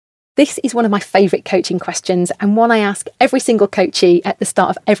This is one of my favourite coaching questions and one I ask every single coachee at the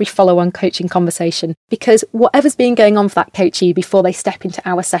start of every follow-on coaching conversation, because whatever's been going on for that coachee before they step into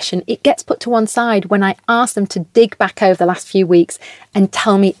our session, it gets put to one side when I ask them to dig back over the last few weeks and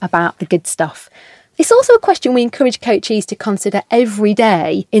tell me about the good stuff. It's also a question we encourage coachees to consider every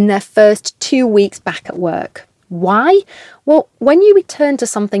day in their first 2 weeks back at work. Why? Well, when you return to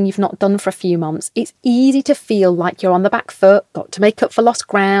something you've not done for a few months, it's easy to feel like you're on the back foot, got to make up for lost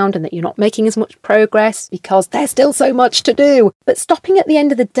ground, and that you're not making as much progress because there's still so much to do. But stopping at the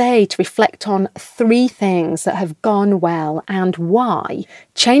end of the day to reflect on 3 things that have gone well and why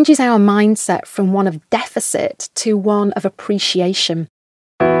changes our mindset from one of deficit to one of appreciation.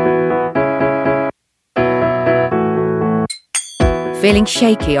 Feeling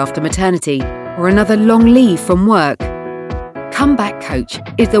shaky after maternity or another long leave from work? Comeback Coach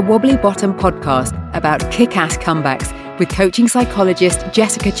is the Wobbly Bottom podcast about kick-ass comebacks with coaching psychologist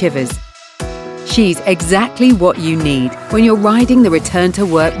Jessica Chivers. She's exactly what you need when you're riding the return to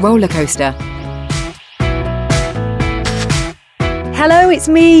work roller coaster. Hello, it's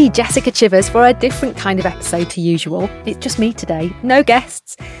me, Jessica Chivers, for a different kind of episode to usual. It's just me today, no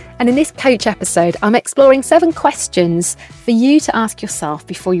guests. And in this coach episode, I'm exploring 7 questions for you to ask yourself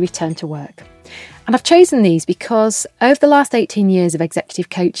before you return to work. And I've chosen these because over the last 18 years of executive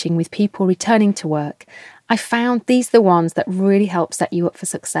coaching with people returning to work, I found these are the ones that really help set you up for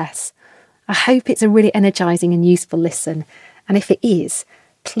success. I hope it's a really energising and useful listen. And if it is,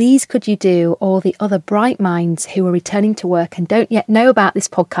 please could you do all the other bright minds who are returning to work and don't yet know about this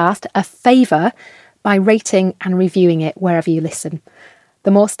podcast a favour by rating and reviewing it wherever you listen.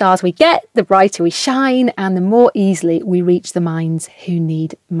 The more stars we get, the brighter we shine, and the more easily we reach the minds who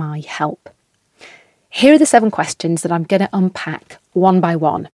need my help. Here are the 7 questions that I'm going to unpack one by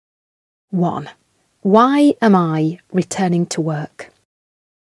one. 1. Why am I returning to work?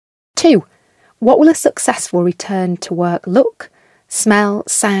 2. What will a successful return to work look, smell,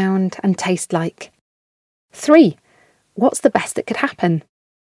 sound, and taste like? 3. What's the best that could happen?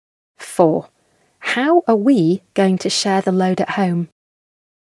 4. How are we going to share the load at home?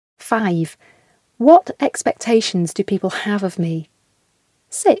 5. What expectations do people have of me?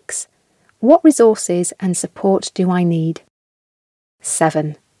 6. What resources and support do I need?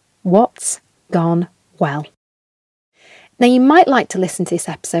 7. What's gone well? Now, you might like to listen to this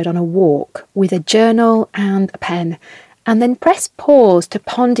episode on a walk with a journal and a pen, and then press pause to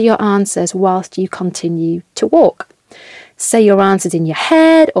ponder your answers whilst you continue to walk. Say your answers in your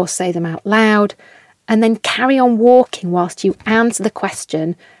head or say them out loud, and then carry on walking whilst you answer the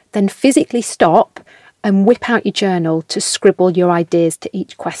question. Then physically stop and whip out your journal to scribble your ideas to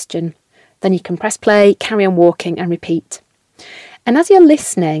each question. Then you can press play, carry on walking and repeat. And as you're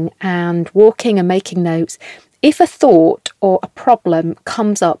listening and walking and making notes, if a thought or a problem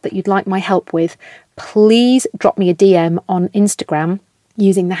comes up that you'd like my help with, please drop me a DM on Instagram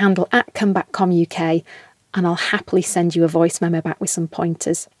using the handle @comebackcomuk, and I'll happily send you a voice memo back with some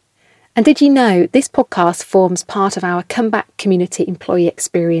pointers. And did you know this podcast forms part of our Comeback Community employee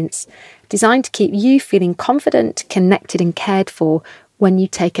experience, designed to keep you feeling confident, connected and cared for when you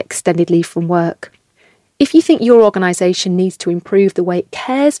take extended leave from work. If you think your organisation needs to improve the way it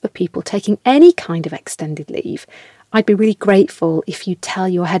cares for people taking any kind of extended leave, I'd be really grateful if you tell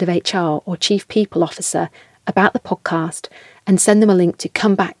your head of HR or chief people officer about the podcast and send them a link to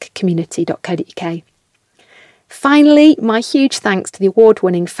comebackcommunity.co.uk. Finally, my huge thanks to the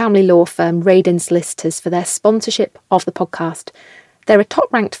award-winning family law firm Radin Solicitors for their sponsorship of the podcast. They're a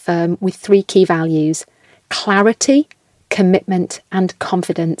top-ranked firm with 3 key values: clarity, commitment and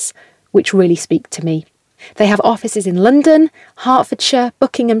confidence, which really speak to me. They have offices in London, Hertfordshire,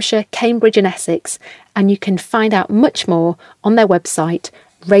 Buckinghamshire, Cambridge and Essex, and you can find out much more on their website,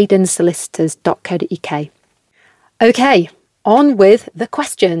 radinsolicitors.co.uk. Okay, on with the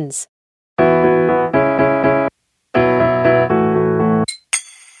questions.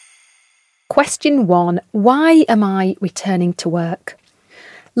 Question 1. Why am I returning to work?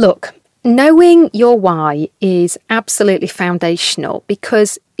 Look, knowing your why is absolutely foundational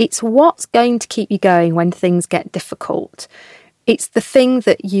because it's what's going to keep you going when things get difficult. It's the thing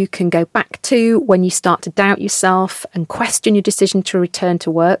that you can go back to when you start to doubt yourself and question your decision to return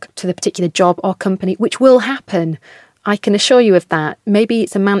to work, to the particular job or company, which will happen. I can assure you of that. Maybe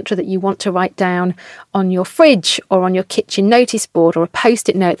it's a mantra that you want to write down on your fridge or on your kitchen notice board or a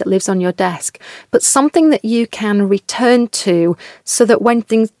post-it note that lives on your desk, but something that you can return to so that when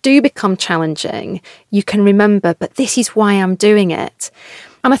things do become challenging, you can remember, but this is why I'm doing it.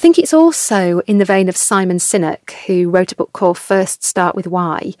 And I think it's also in the vein of Simon Sinek, who wrote a book called First Start With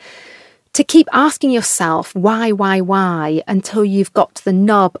Why. to keep asking yourself why, until you've got to the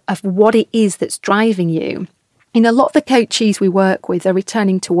nub of what it is that's driving you. In a lot of the coachees we work with are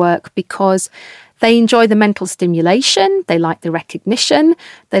returning to work because they enjoy the mental stimulation, they like the recognition,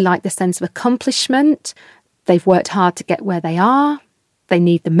 they like the sense of accomplishment, they've worked hard to get where they are, they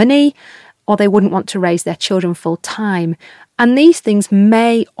need the money, or they wouldn't want to raise their children full time. And these things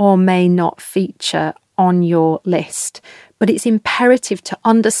may or may not feature on your list, but it's imperative to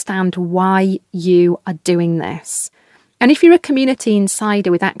understand why you are doing this. And if you're a community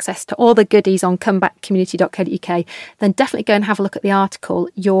insider with access to all the goodies on comebackcommunity.co.uk, then definitely go and have a look at the article,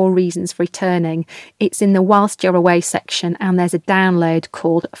 Your Reasons for Returning. It's in the Whilst You're Away section, and there's a download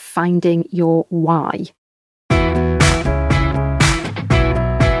called Finding Your Why.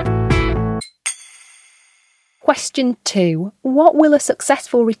 Question 2. What will a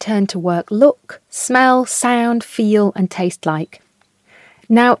successful return to work look, smell, sound, feel and taste like?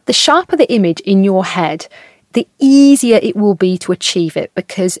 Now, the sharper the image in your head, the easier it will be to achieve it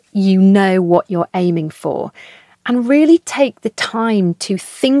because you know what you're aiming for. And really take the time to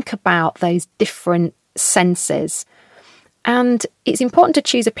think about those different senses. And it's important to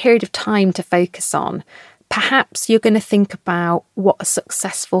choose a period of time to focus on. Perhaps you're going to think about what a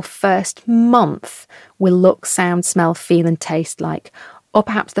successful first month will look, sound, smell, feel and taste like, or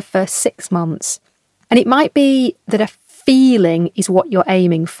perhaps the first 6 months. And it might be that a feeling is what you're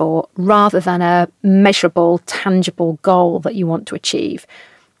aiming for rather than a measurable, tangible goal that you want to achieve.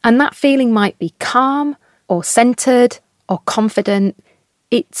 And that feeling might be calm or centered or confident.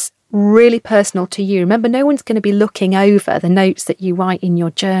 It's really personal to you. Remember, no one's going to be looking over the notes that you write in your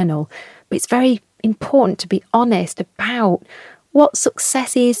journal, but it's very important to be honest about what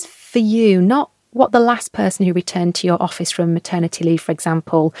success is for you, not what the last person who returned to your office from maternity leave, for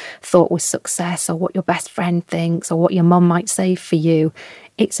example, thought was success, or what your best friend thinks, or what your mum might say for you.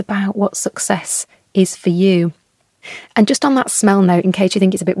 It's about what success is for you. And just on that smell note, in case you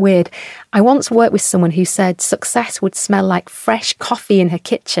think it's a bit weird, I once worked with someone who said success would smell like fresh coffee in her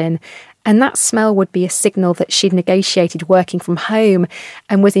kitchen, and that smell would be a signal that she'd negotiated working from home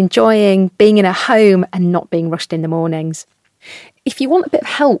and was enjoying being in her home and not being rushed in the mornings. If you want a bit of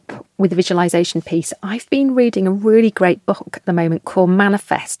help with the visualisation piece, I've been reading a really great book at the moment called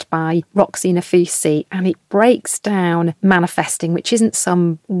Manifest by Roxy Nafousi, and it breaks down manifesting, which isn't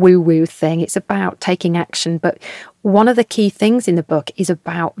some woo-woo thing. It's about taking action. But one of the key things in the book is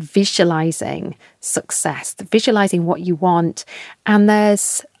about visualising success, visualising what you want. And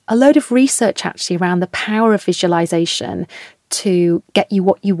there's a load of research actually around the power of visualisation to get you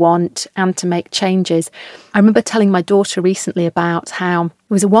what you want and to make changes. I remember telling my daughter recently about how there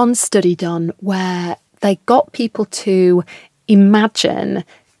was one study done where they got people to imagine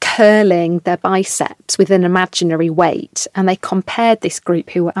curling their biceps with an imaginary weight, and they compared this group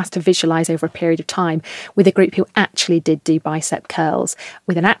who were asked to visualise over a period of time with a group who actually did do bicep curls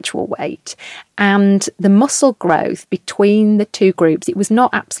with an actual weight. And the muscle growth between the two groups, it was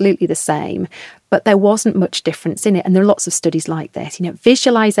not absolutely the same, but there wasn't much difference in it. And there are lots of studies like this. You know,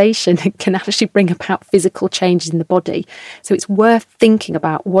 visualization can actually bring about physical changes in the body. So it's worth thinking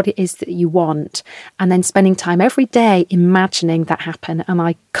about what it is that you want and then spending time every day imagining that happen. And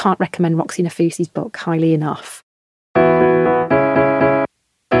I can't recommend Roxy Nafousi's book highly enough.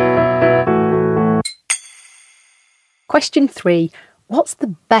 Question 3. What's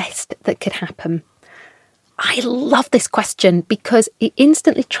the best that could happen? I love this question because it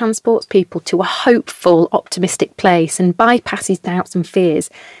instantly transports people to a hopeful, optimistic place and bypasses doubts and fears.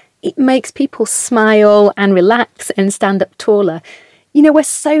 It makes people smile and relax and stand up taller. You know, we're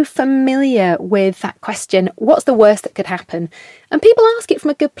so familiar with that question, what's the worst that could happen? And people ask it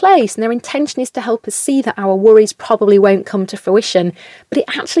from a good place, and their intention is to help us see that our worries probably won't come to fruition, but it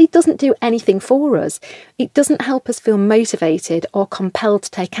actually doesn't do anything for us. It doesn't help us feel motivated or compelled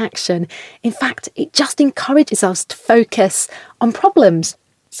to take action. In fact, it just encourages us to focus on problems.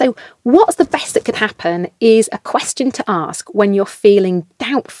 So what's the best that could happen is a question to ask when you're feeling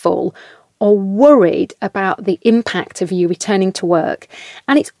doubtful or worried about the impact of you returning to work.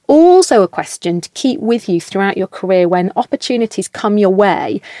 And it's also a question to keep with you throughout your career when opportunities come your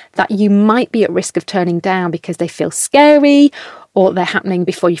way that you might be at risk of turning down because they feel scary or they're happening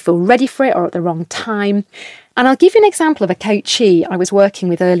before you feel ready for it or at the wrong time. And I'll give you an example of a coachee I was working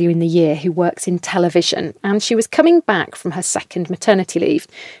with earlier in the year who works in television, and she was coming back from her second maternity leave.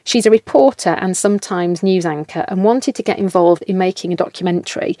 She's a reporter and sometimes news anchor and wanted to get involved in making a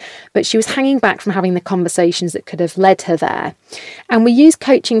documentary, but she was hanging back from having the conversations that could have led her there. And we used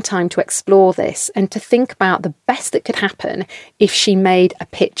coaching time to explore this and to think about the best that could happen if she made a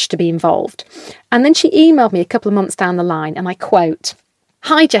pitch to be involved. And then she emailed me a couple of months down the line, and I quote,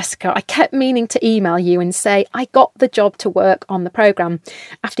 Hi Jessica, I kept meaning to email you and say I got the job to work on the programme.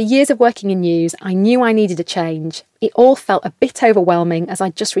 After years of working in news, I knew I needed a change. It all felt a bit overwhelming as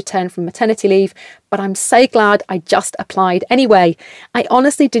I just returned from maternity leave, but I'm so glad I just applied anyway. I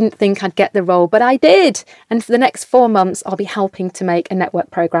honestly didn't think I'd get the role, but I did. And for the next 4 months, I'll be helping to make a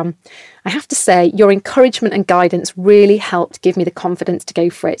network programme. I have to say, your encouragement and guidance really helped give me the confidence to go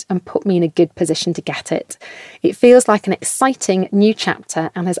for it and put me in a good position to get it. It feels like an exciting new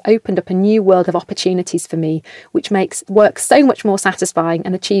chapter and has opened up a new world of opportunities for me, which makes work so much more satisfying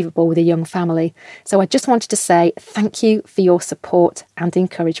and achievable with a young family. So I just wanted to say thank you for your support and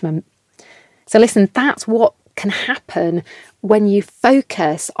encouragement. So listen, that's what can happen when you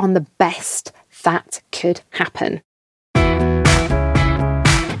focus on the best that could happen.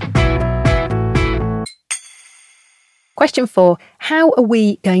 Question 4, how are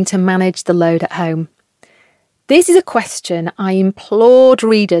we going to manage the load at home? This is a question I implored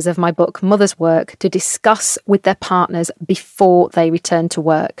readers of my book, Mother's Work, to discuss with their partners before they return to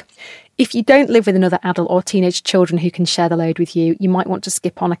work. If you don't live with another adult or teenage children who can share the load with you, you might want to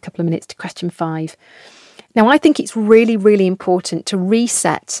skip on a couple of minutes to question 5. Now, I think it's really, really important to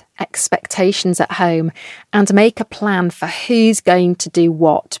reset expectations at home and make a plan for who's going to do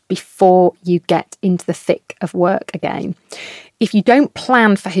what before you get into the thick of work again. If you don't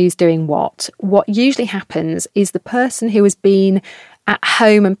plan for who's doing what usually happens is the person who has been at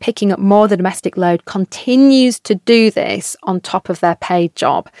home and picking up more of the domestic load continues to do this on top of their paid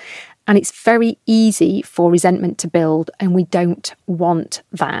job. And it's very easy for resentment to build, and we don't want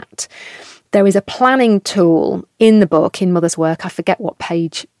that. There is a planning tool in the book, in Mother's Work. I forget what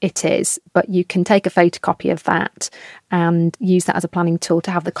page it is, but you can take a photocopy of that and use that as a planning tool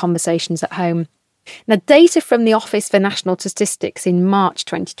to have the conversations at home. Now, data from the Office for National Statistics in March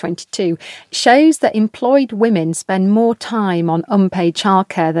 2022 shows that employed women spend more time on unpaid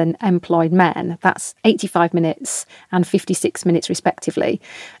childcare than employed men. That's 85 minutes and 56 minutes respectively.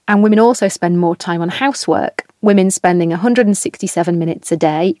 And women also spend more time on housework, women spending 167 minutes a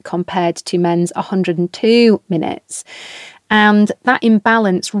day compared to men's 102 minutes. And that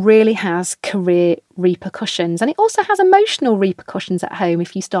imbalance really has career repercussions. And it also has emotional repercussions at home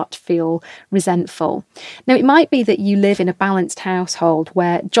if you start to feel resentful. Now, it might be that you live in a balanced household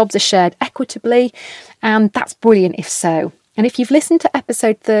where jobs are shared equitably, and that's brilliant if so. And if you've listened to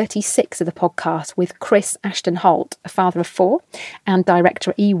episode 36 of the podcast with Chris Ashton Holt, a father of 4 and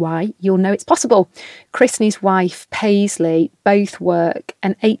director at EY, you'll know it's possible. Chris and his wife, Paisley, both work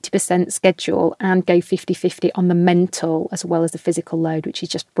an 80% schedule and go 50-50 on the mental as well as the physical load, which is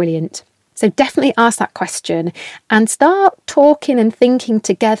just brilliant. So definitely ask that question and start talking and thinking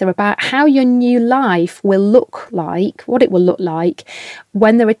together about how your new life will look like, what it will look like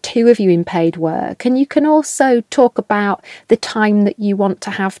when there are 2 of you in paid work. And you can also talk about the time that you want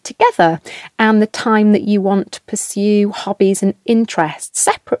to have together and the time that you want to pursue hobbies and interests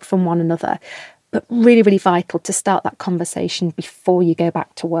separate from one another. But really, really vital to start that conversation before you go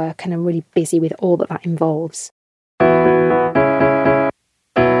back to work and are really busy with all that involves.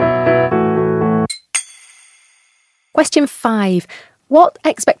 Question 5. What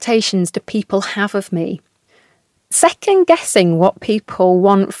expectations do people have of me? Second guessing what people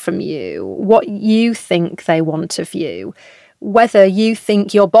want from you, what you think they want of you, whether you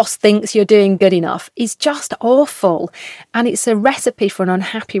think your boss thinks you're doing good enough is just awful. And it's a recipe for an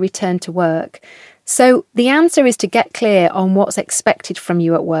unhappy return to work. So the answer is to get clear on what's expected from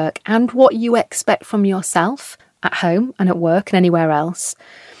you at work and what you expect from yourself at home and at work and anywhere else.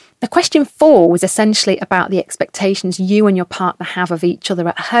 The question 4 was essentially about the expectations you and your partner have of each other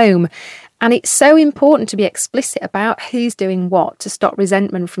at home. And it's so important to be explicit about who's doing what to stop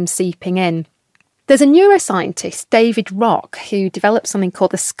resentment from seeping in. There's a neuroscientist, David Rock, who developed something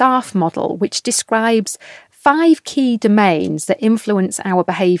called the SCARF model, which describes 5 key domains that influence our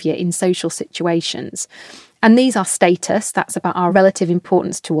behaviour in social situations. And these are status, that's about our relative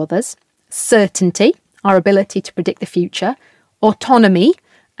importance to others, certainty, our ability to predict the future, autonomy,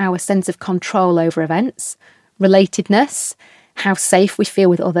 our sense of control over events, relatedness, how safe we feel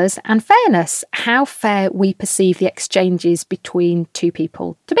with others, and fairness, how fair we perceive the exchanges between 2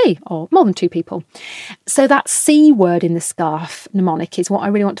 people to be, or more than 2 people. So that C word in the SCARF mnemonic is what I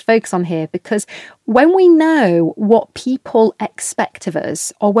really want to focus on here, because when we know what people expect of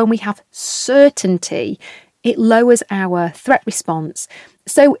us, or when we have certainty, it lowers our threat response.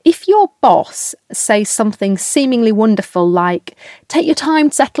 So if your boss says something seemingly wonderful like, take your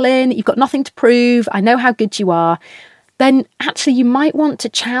time to settle in, you've got nothing to prove, I know how good you are, then actually you might want to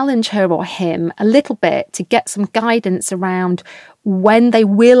challenge her or him a little bit to get some guidance around when they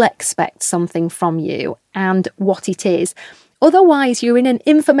will expect something from you and what it is. Otherwise, you're in an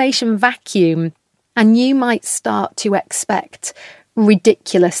information vacuum and you might start to expect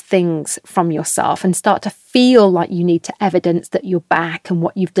ridiculous things from yourself and start to feel like you need to evidence that you're back and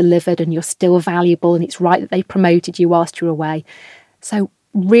what you've delivered and you're still valuable and it's right that they promoted you whilst you're away. So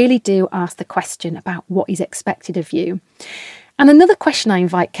really do ask the question about what is expected of you. And another question I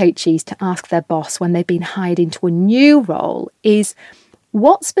invite coaches to ask their boss when they've been hired into a new role is,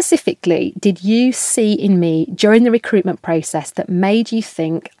 what specifically did you see in me during the recruitment process that made you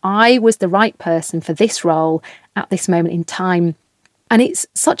think I was the right person for this role at this moment in time? And it's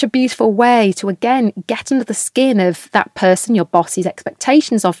such a beautiful way to, again, get under the skin of that person, your boss's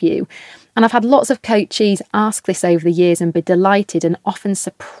expectations of you. And I've had lots of coaches ask this over the years and be delighted and often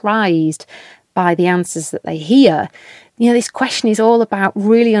surprised by the answers that they hear. You know, this question is all about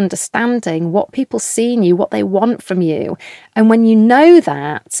really understanding what people see in you, what they want from you. And when you know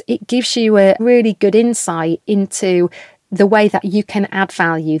that, it gives you a really good insight into the way that you can add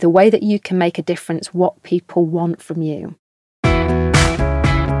value, the way that you can make a difference, what people want from you.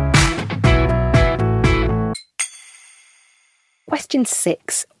 Question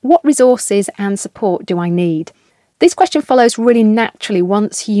 6. What resources and support do I need? This question follows really naturally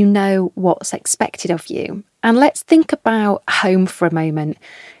once you know what's expected of you. And let's think about home for a moment.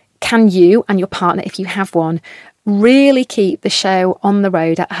 Can you and your partner, if you have one, really keep the show on the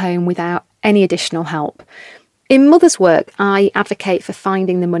road at home without any additional help? In Mother's Work, I advocate for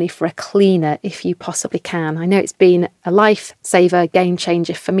finding the money for a cleaner if you possibly can. I know it's been a lifesaver, game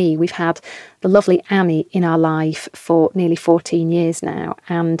changer for me. We've had the lovely Annie in our life for nearly 14 years now.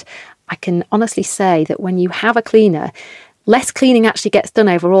 And I can honestly say that when you have a cleaner, less cleaning actually gets done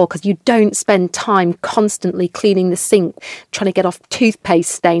overall because you don't spend time constantly cleaning the sink, trying to get off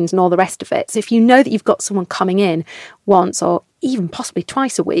toothpaste stains and all the rest of it. So if you know that you've got someone coming in once or even possibly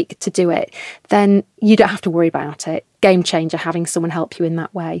twice a week to do it, then you don't have to worry about it. Game changer having someone help you in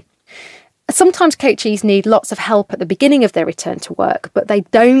that way. Sometimes coaches need lots of help at the beginning of their return to work, but they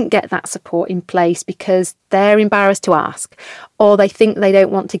don't get that support in place because they're embarrassed to ask, or they think they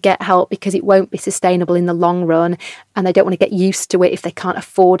don't want to get help because it won't be sustainable in the long run, and they don't want to get used to it if they can't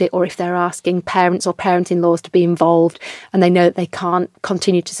afford it, or if they're asking parents or parent-in-laws to be involved and they know that they can't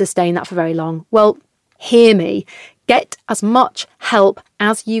continue to sustain that for very long. Well, hear me. Get as much help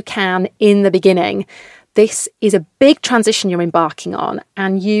as you can in the beginning. This is a big transition you're embarking on,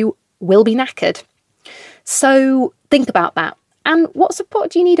 and you will be knackered. So think about that. And what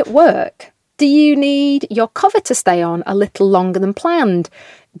support do you need at work? Do you need your cover to stay on a little longer than planned?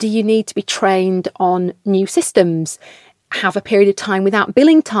 Do you need to be trained on new systems? Have a period of time without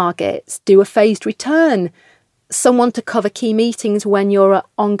billing targets? Do a phased return? Someone to cover key meetings when you're at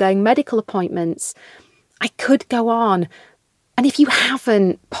ongoing medical appointments? I could go on. And if you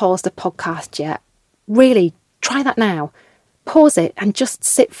haven't paused the podcast yet, really try that now. Pause it and just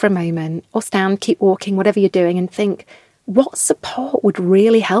sit for a moment, or stand, keep walking, whatever you're doing, and think, what support would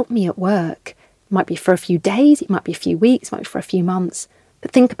really help me at work? It might be for a few days, it might be a few weeks, it might be for a few months.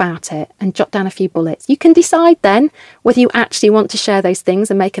 But think about it and jot down a few bullets. You can decide then whether you actually want to share those things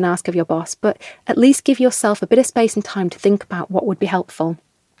and make an ask of your boss, but at least give yourself a bit of space and time to think about what would be helpful.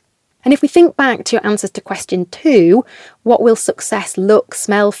 And if we think back to your answers to question 2, what will success look,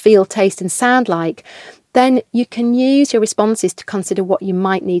 smell, feel, taste and sound like? Then you can use your responses to consider what you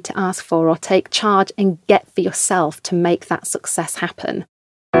might need to ask for or take charge and get for yourself to make that success happen.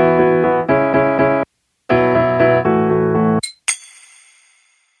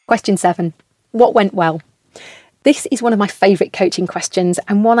 Question 7. What went well? This is one of my favourite coaching questions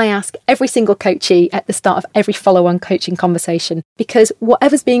and one I ask every single coachee at the start of every follow-on coaching conversation, because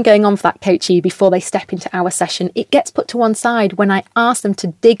whatever's been going on for that coachee before they step into our session, it gets put to one side when I ask them to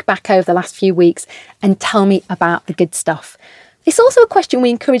dig back over the last few weeks and tell me about the good stuff. It's also a question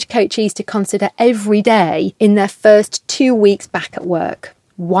we encourage coachees to consider every day in their first 2 weeks back at work.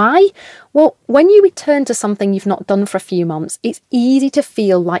 Why? Well, when you return to something you've not done for a few months, it's easy to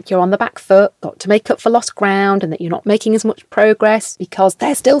feel like you're on the back foot, got to make up for lost ground, and that you're not making as much progress because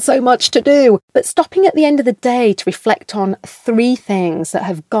there's still so much to do. But stopping at the end of the day to reflect on 3 things that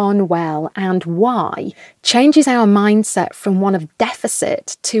have gone well and why changes our mindset from one of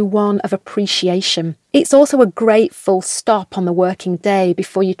deficit to one of appreciation. It's also a great full stop on the working day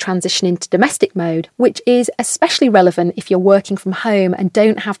before you transition into domestic mode, which is especially relevant if you're working from home and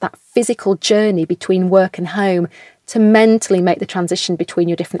don't have that physical journey between work and home to mentally make the transition between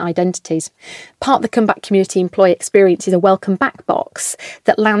your different identities. Part of the Comeback Community employee experience is a welcome back box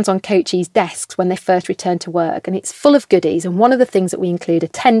that lands on coachees' desks when they first return to work, and it's full of goodies. And one of the things that we include are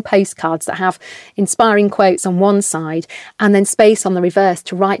 10 postcards that have inspiring quotes on one side and then space on the reverse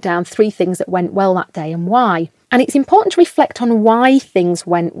to write down 3 things that went well that day and why. And it's important to reflect on why things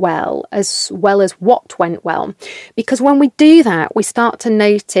went well as what went well. Because when we do that, we start to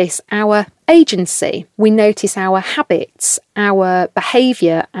notice our agency. We notice our habits, our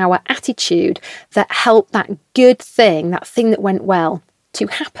behaviour, our attitude that help that good thing, that thing that went well, to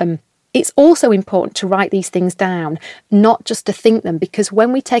happen. It's also important to write these things down, not just to think them, because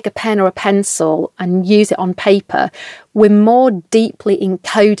when we take a pen or a pencil and use it on paper, we're more deeply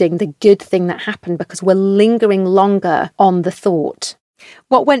encoding the good thing that happened because we're lingering longer on the thought.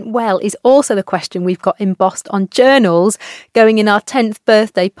 What went well is also the question we've got embossed on journals going in our 10th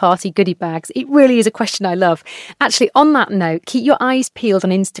birthday party goodie bags. It really is a question I love. Actually, on that note, keep your eyes peeled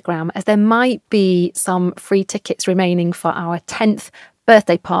on Instagram, as there might be some free tickets remaining for our 10th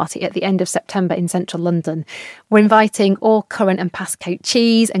birthday party at the end of September in central London. We're inviting all current and past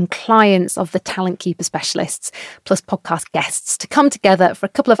coachees and clients of the Talent Keeper specialists, plus podcast guests, to come together for a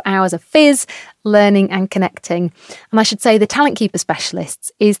couple of hours of fizz, learning and connecting. And I should say the Talent Keeper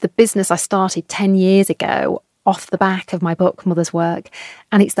specialists is the business I started 10 years ago off the back of my book, Mother's Work,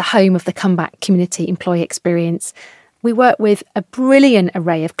 and it's the home of the Comeback Community employee experience. We work with a brilliant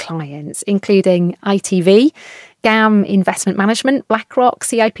array of clients, including ITV, GAM Investment Management, BlackRock,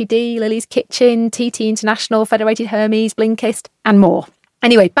 CIPD, Lily's Kitchen, TT International, Federated Hermes, Blinkist, and more.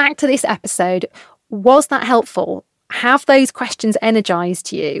 Anyway, back to this episode. Was that helpful? Have those questions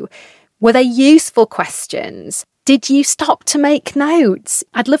energised you? Were they useful questions? Did you stop to make notes?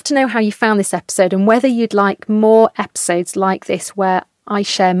 I'd love to know how you found this episode and whether you'd like more episodes like this where I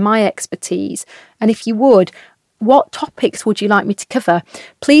share my expertise. And if you would, what topics would you like me to cover?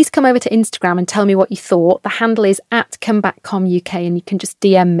 Please come over to Instagram and tell me what you thought. The handle is @ComebackComUK and you can just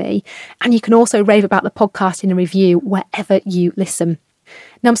DM me. And you can also rave about the podcast in a review wherever you listen.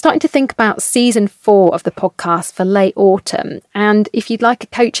 Now, I'm starting to think about season 4 of the podcast for late autumn. And if you'd like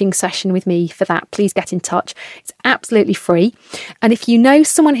a coaching session with me for that, please get in touch. It's absolutely free. And if you know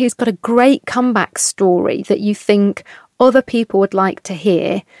someone who's got a great comeback story that you think other people would like to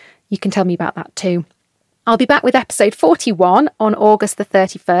hear, you can tell me about that too. I'll be back with episode 41 on August the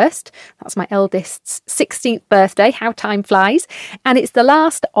 31st. That's my eldest's 16th birthday, how time flies. And it's the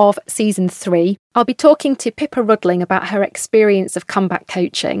last of season 3. I'll be talking to Pippa Rudling about her experience of comeback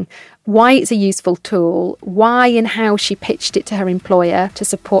coaching, why it's a useful tool, why and how she pitched it to her employer to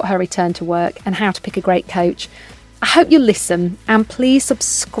support her return to work, and how to pick a great coach. I hope you'll listen, and please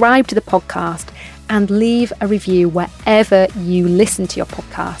subscribe to the podcast and leave a review wherever you listen to your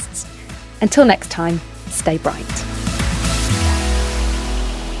podcasts. Until next time, stay bright.